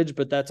his image,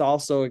 but that's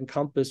also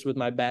encompassed with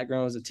my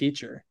background as a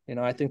teacher.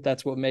 I think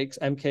that's what makes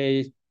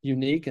MK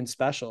unique and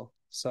special.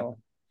 So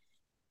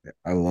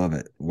I love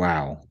it.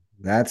 Wow.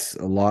 That's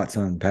a lot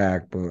to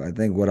unpack, but I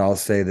think what I'll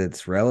say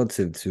that's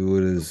relative to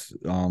it is,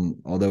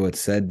 although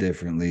it's said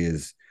differently,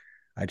 is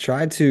I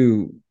try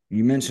to,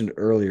 you mentioned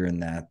earlier in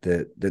that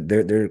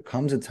there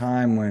comes a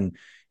time when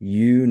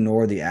you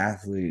nor the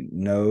athlete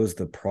knows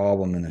the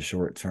problem in the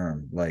short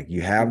term. Like,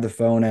 you have the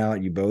phone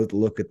out, you both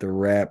look at the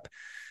rep,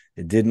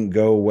 it didn't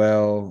go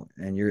well,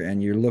 and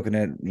you're looking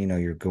at,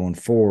 you're going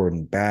forward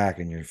and back,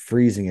 and you're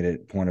freezing it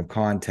at point of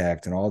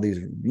contact, and all these,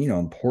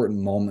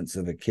 important moments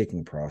of a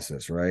kicking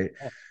process, right?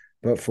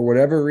 But for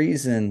whatever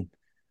reason,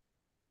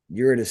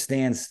 you're at a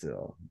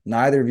standstill.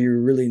 Neither of you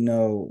really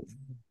know,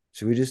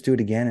 should we just do it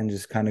again? And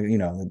just kind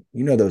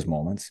of, those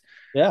moments.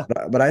 Yeah.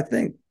 But I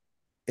think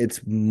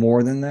it's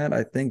more than that.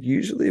 I think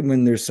usually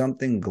when there's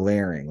something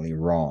glaringly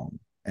wrong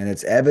and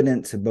it's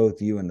evident to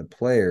both you and the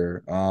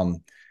player,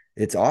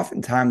 it's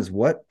oftentimes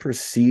what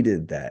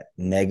preceded that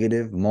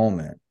negative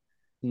moment,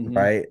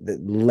 right,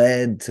 that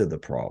led to the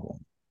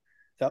problem.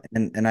 Yep.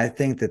 And I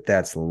think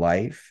that's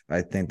life.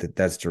 I think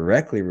that's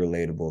directly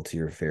relatable to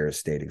your Ferris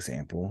State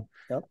example.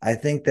 Yep. I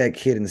think that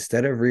kid,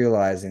 instead of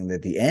realizing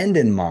that the end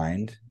in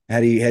mind,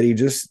 had he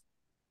just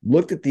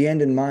looked at the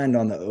end in mind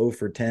on the 0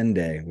 for 10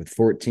 day with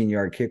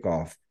 14-yard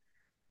kickoff,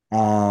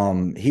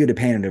 he would have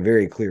painted a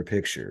very clear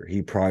picture.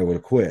 He probably would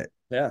have quit.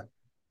 Yeah.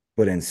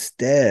 But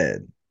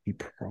instead, he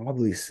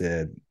probably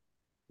said,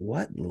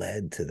 what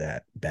led to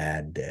that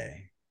bad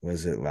day?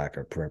 Was it lack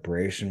of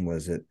preparation?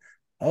 Was it,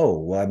 oh,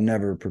 well, I've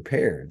never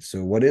prepared.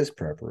 So what is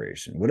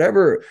preparation?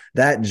 Whatever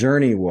that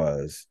journey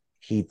was,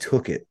 he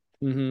took it.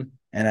 Mm-hmm.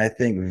 And I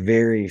think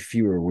very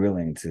few are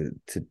willing to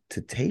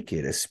take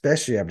it,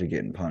 especially after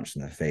getting punched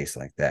in the face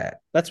like that.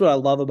 That's what I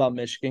love about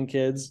Michigan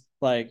kids.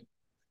 Like,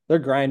 they're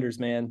grinders,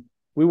 man.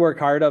 We work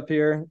hard up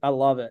here. I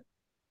love it.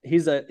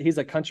 He's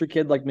a country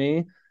kid like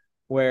me,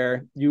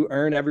 where you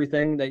earn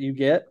everything that you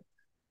get,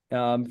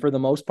 for the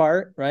most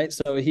part, right?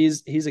 So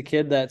he's a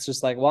kid that's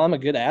just like, well, I'm a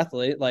good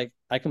athlete. Like,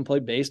 I can play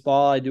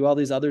baseball. I do all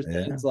these other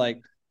things.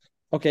 Like,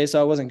 okay, so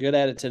I wasn't good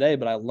at it today,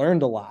 but I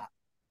learned a lot.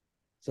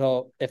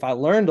 So if I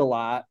learned a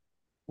lot,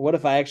 what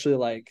if I actually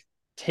like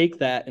take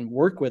that and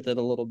work with it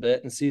a little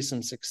bit and see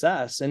some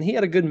success? And he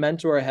had a good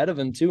mentor ahead of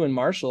him too in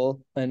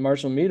Marshall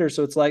Meter.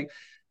 So it's like,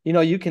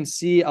 you can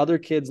see other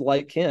kids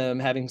like him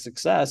having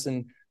success,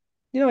 and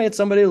he had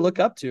somebody to look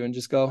up to and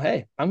just go,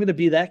 hey, I'm going to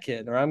be that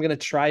kid, or I'm going to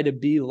try to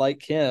be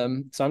like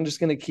him. So I'm just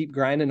going to keep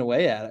grinding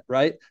away at it.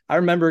 Right. I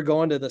remember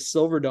going to the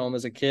Silverdome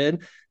as a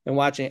kid and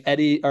watching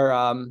Eddie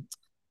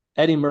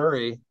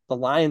Murray, the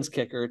Lions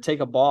kicker,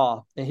 take a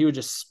ball, and he would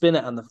just spin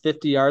it on the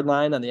 50-yard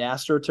line on the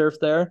AstroTurf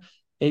there. And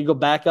he'd go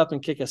back up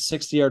and kick a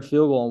 60-yard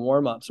field goal in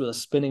warm-ups with a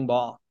spinning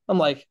ball. I'm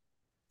like,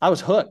 I was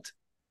hooked.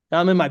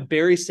 Now I'm in my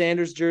Barry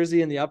Sanders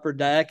jersey in the upper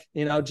deck,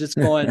 just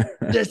going,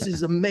 this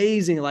is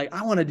amazing. Like,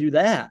 I want to do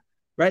that.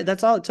 Right.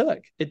 That's all it took.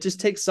 It just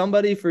takes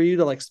somebody for you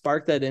to like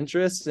spark that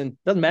interest. And it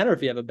doesn't matter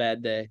if you have a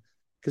bad day,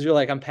 because you're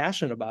like, I'm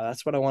passionate about it.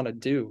 That's what I want to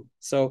do.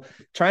 So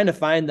trying to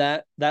find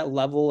that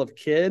level of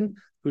kid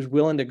who's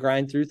willing to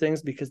grind through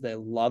things because they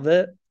love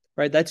it.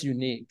 Right. That's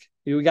unique.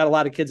 We got a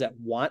lot of kids that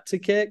want to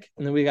kick,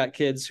 and then we got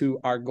kids who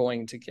are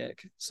going to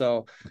kick.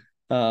 So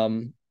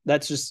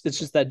it's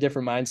just that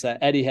different mindset.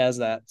 Eddie has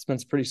that. It's been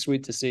pretty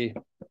sweet to see.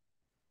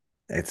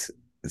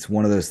 It's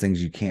one of those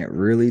things you can't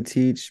really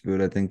teach,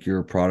 but I think you're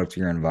a product of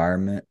your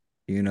environment.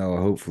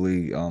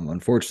 Hopefully,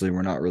 unfortunately,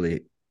 we're not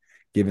really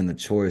given the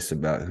choice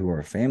about who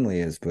our family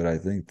is, but I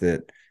think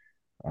that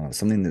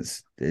something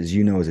that's, as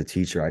as a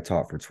teacher, I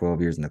taught for 12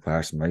 years in the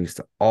classroom. I used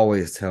to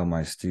always tell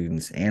my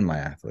students and my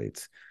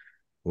athletes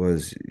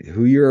was,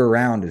 who you're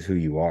around is who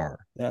you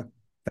are. Yeah.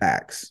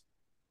 Facts.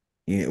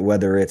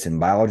 Whether it's in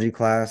biology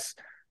class,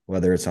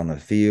 whether it's on the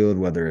field,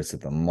 whether it's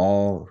at the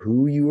mall,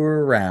 who you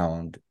are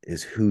around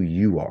is who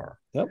you are.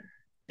 Yep.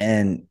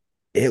 And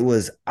it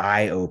was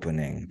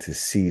eye-opening to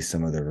see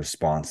some of the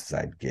responses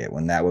I'd get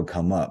when that would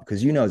come up.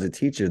 Because, as a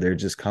teacher,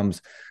 there's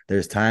times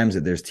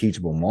that there's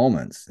teachable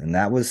moments. And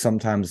that was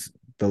sometimes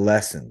the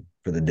lesson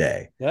for the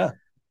day. Yeah.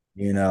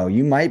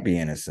 You might be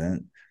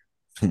innocent.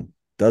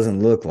 Doesn't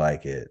look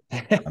like it.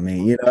 I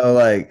mean,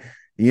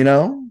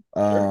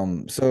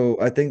 Sure. So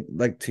I think,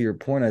 like, to your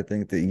point, I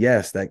think that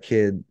yes, that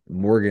kid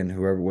Morgan,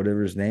 whoever,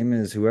 whatever his name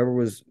is, whoever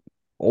was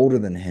older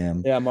than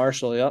him, Yeah,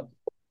 Marshall. Yep.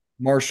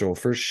 Marshall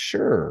for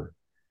sure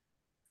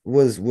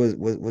was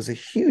a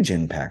huge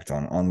impact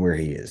on where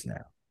he is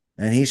now,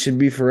 and he should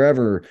be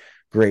forever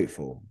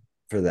grateful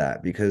for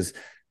that, because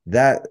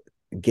that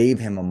gave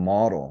him a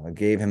model, it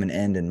gave him an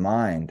end in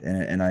mind,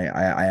 and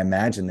I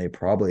imagine they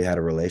probably had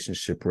a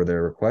relationship where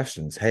there were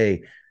questions.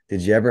 Hey,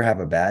 did you ever have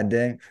a bad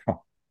day? Oh, of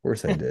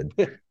course I did.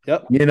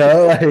 Yep.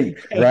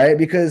 Like, right?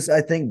 Because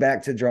I think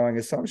back to drawing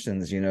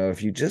assumptions,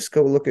 if you just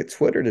go look at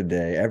Twitter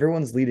today,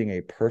 everyone's leading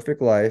a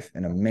perfect life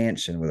in a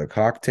mansion with a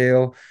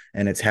cocktail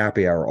and it's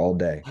happy hour all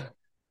day,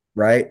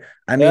 right?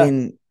 I Yeah.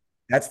 mean,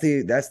 that's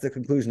the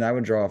conclusion I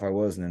would draw if I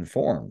wasn't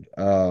informed.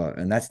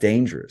 And that's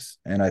dangerous.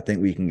 And I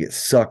think we can get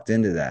sucked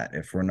into that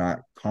if we're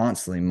not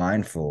constantly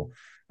mindful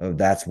of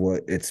that's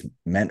what it's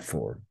meant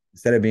for,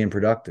 instead of being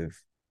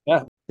productive.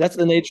 Yeah. That's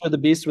the nature of the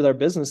beast with our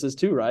businesses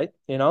too, right?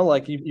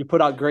 Like you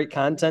put out great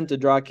content to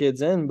draw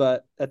kids in,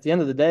 but at the end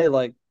of the day,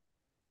 like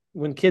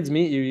when kids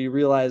meet you, you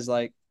realize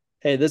like,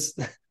 hey, this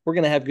we're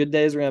gonna have good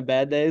days, we're gonna have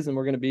bad days, and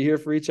we're gonna be here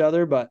for each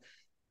other. But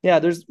yeah,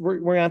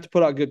 we're gonna have to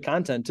put out good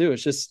content too.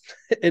 It's just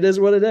it is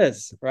what it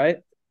is, right?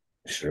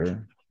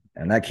 Sure.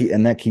 And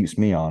that keeps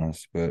me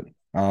honest. But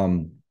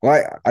well,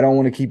 I don't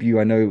want to keep you.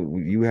 I know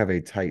you have a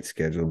tight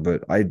schedule,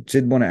 but I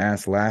did want to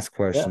ask last Yeah.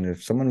 question.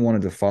 If someone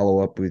wanted to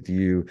follow up with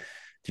you,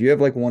 do you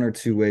have like one or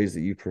two ways that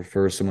you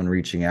prefer someone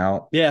reaching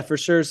out? Yeah, for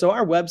sure. So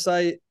our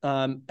website,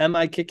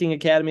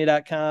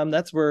 mikickingacademy.com,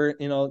 that's where,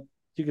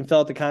 you can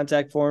fill out the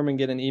contact form and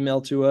get an email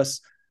to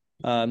us.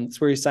 It's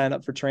where you sign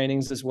up for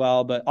trainings as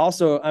well. But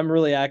also I'm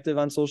really active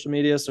on social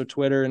media. So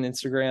Twitter and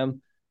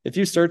Instagram. If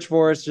you search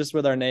for us just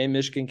with our name,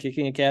 Michigan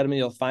Kicking Academy,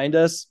 you'll find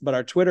us. But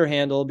our Twitter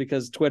handle,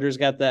 because Twitter's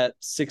got that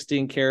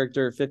 16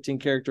 character, 15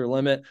 character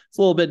limit, it's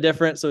a little bit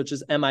different. So it's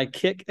just MI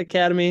Kick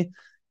Academy.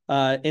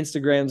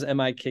 Instagram's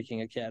MI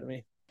Kicking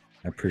Academy.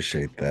 I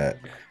appreciate that.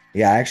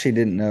 Yeah, I actually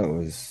didn't know it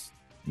was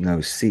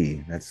no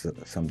C. That's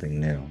something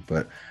new.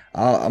 But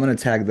I'm gonna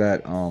tag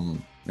that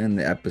in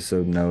the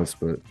episode notes.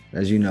 But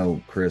as you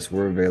know, Chris,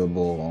 we're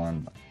available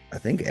on, I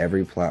think,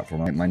 every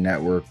platform. My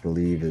network,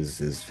 believe,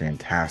 is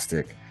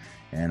fantastic,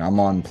 and I'm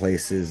on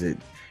places that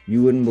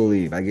you wouldn't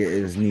believe.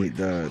 It was neat.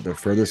 The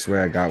furthest way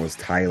I got was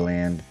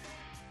Thailand,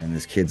 and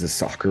this kid's a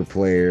soccer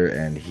player,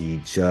 and he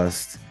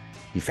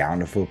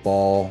found a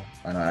football,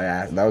 and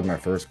that was my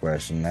first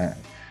question.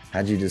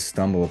 How'd you just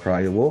stumble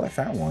across it? Well, I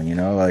found one,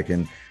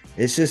 and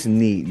it's just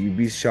neat. You'd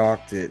be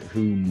shocked at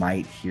who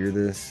might hear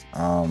this.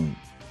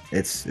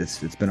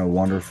 It's been a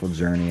wonderful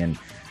journey, and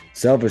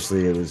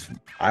selfishly,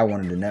 I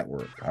wanted to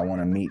network. I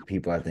want to meet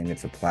people. I think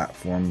it's a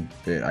platform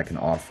that I can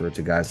offer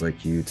to guys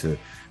like you to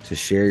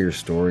share your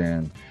story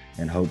and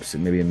in hopes that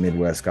maybe a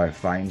Midwest guy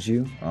finds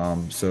you.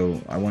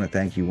 So I want to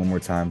thank you one more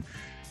time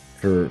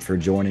for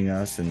joining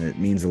us, and it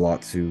means a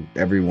lot to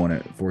everyone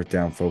at Fourth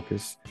Down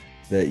Focus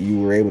that you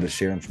were able to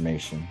share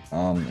information.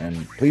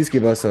 And please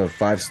give us a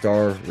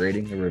 5-star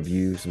rating, a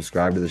review,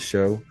 subscribe to the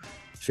show,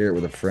 share it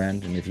with a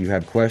friend. And if you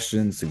have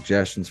questions,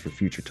 suggestions for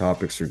future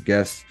topics or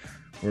guests,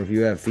 or if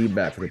you have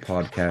feedback for the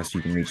podcast, you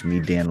can reach me,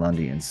 Dan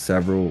Lundy, in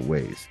several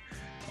ways.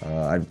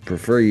 I'd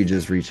prefer you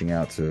just reaching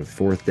out to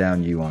Fourth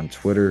Down U on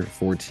Twitter,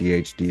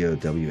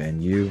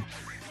 4THDOWNU,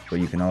 but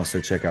you can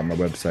also check out my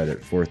website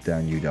at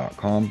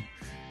fourthdownu.com.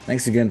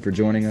 Thanks again for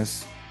joining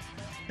us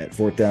at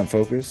Fourth Down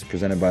Focus,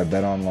 presented by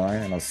Bet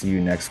Online, and I'll see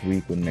you next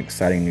week with an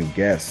exciting new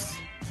guest.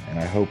 And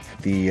I hope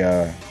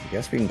I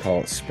guess we can call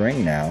it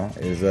spring now,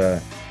 is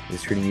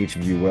treating each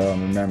of you well.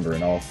 And remember,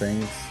 in all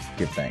things,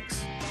 give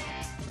thanks.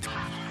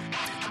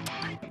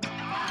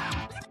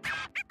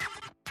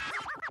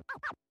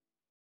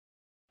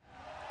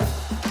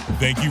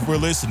 Thank you for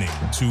listening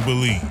to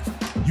Believe.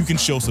 You can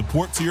show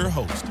support to your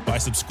host by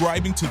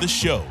subscribing to the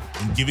show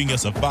and giving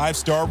us a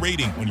 5-star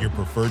rating on your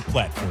preferred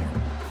platform.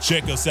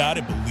 Check us out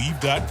at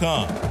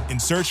Believe.com and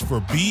search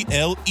for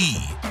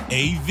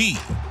BLEAV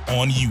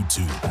on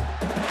YouTube.